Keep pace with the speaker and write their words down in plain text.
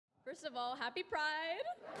First of all, happy Pride.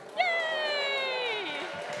 Yay!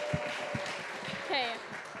 Okay,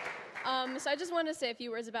 so I just wanted to say a few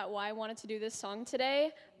words about why I wanted to do this song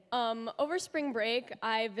today. Over spring break,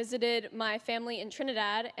 I visited my family in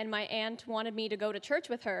Trinidad, and my aunt wanted me to go to church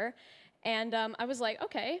with her. And I was like,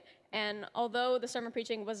 okay. And although the sermon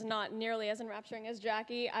preaching was not nearly as enrapturing as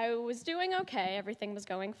Jackie, I was doing okay. Everything was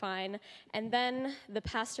going fine. And then the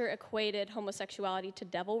pastor equated homosexuality to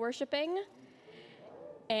devil worshiping.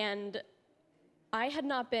 And I had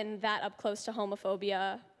not been that up close to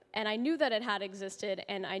homophobia, and I knew that it had existed,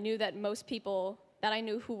 and I knew that most people that I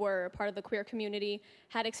knew who were part of the queer community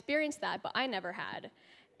had experienced that, but I never had.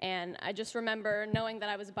 And I just remember knowing that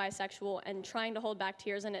I was bisexual and trying to hold back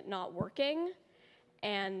tears and it not working.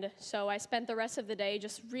 And so I spent the rest of the day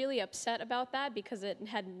just really upset about that because it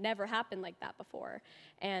had never happened like that before.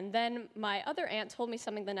 And then my other aunt told me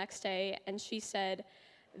something the next day, and she said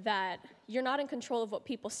that you're not in control of what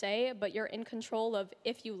people say, but you're in control of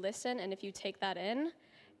if you listen and if you take that in.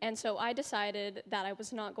 And so I decided that I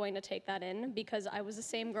was not going to take that in because I was the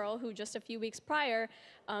same girl who just a few weeks prior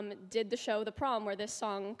did the show The Prom, where this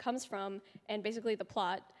song comes from. And basically the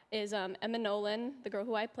plot is Emma Nolan, the girl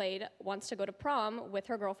who I played, wants to go to prom with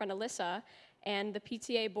her girlfriend Alyssa, and the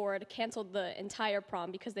PTA board canceled the entire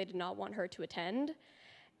prom because they did not want her to attend.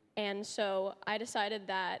 And so I decided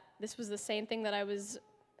that this was the same thing that I was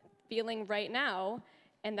feeling right now,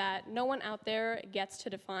 and that no one out there gets to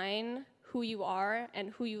define who you are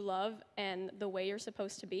and who you love and the way you're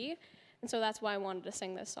supposed to be. And so that's why I wanted to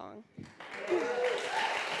sing this song.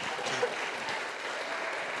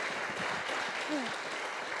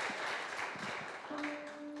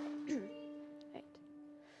 Right.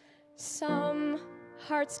 Some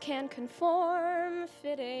hearts can conform,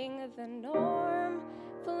 fitting the norm,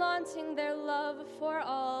 flaunting their love for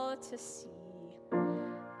all to see.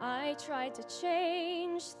 I tried to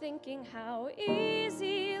change, thinking how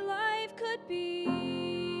easy life could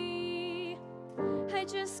be. I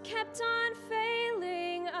just kept on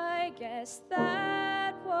failing. I guess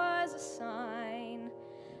that was a sign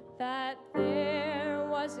that there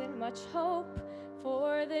wasn't much hope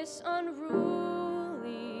for this unruly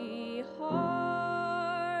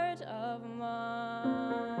heart of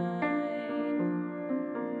mine.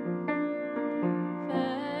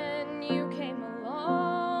 Then you came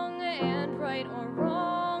along, and right or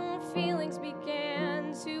wrong, feelings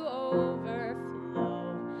began to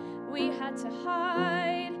overflow. We had to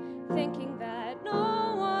hide, thinking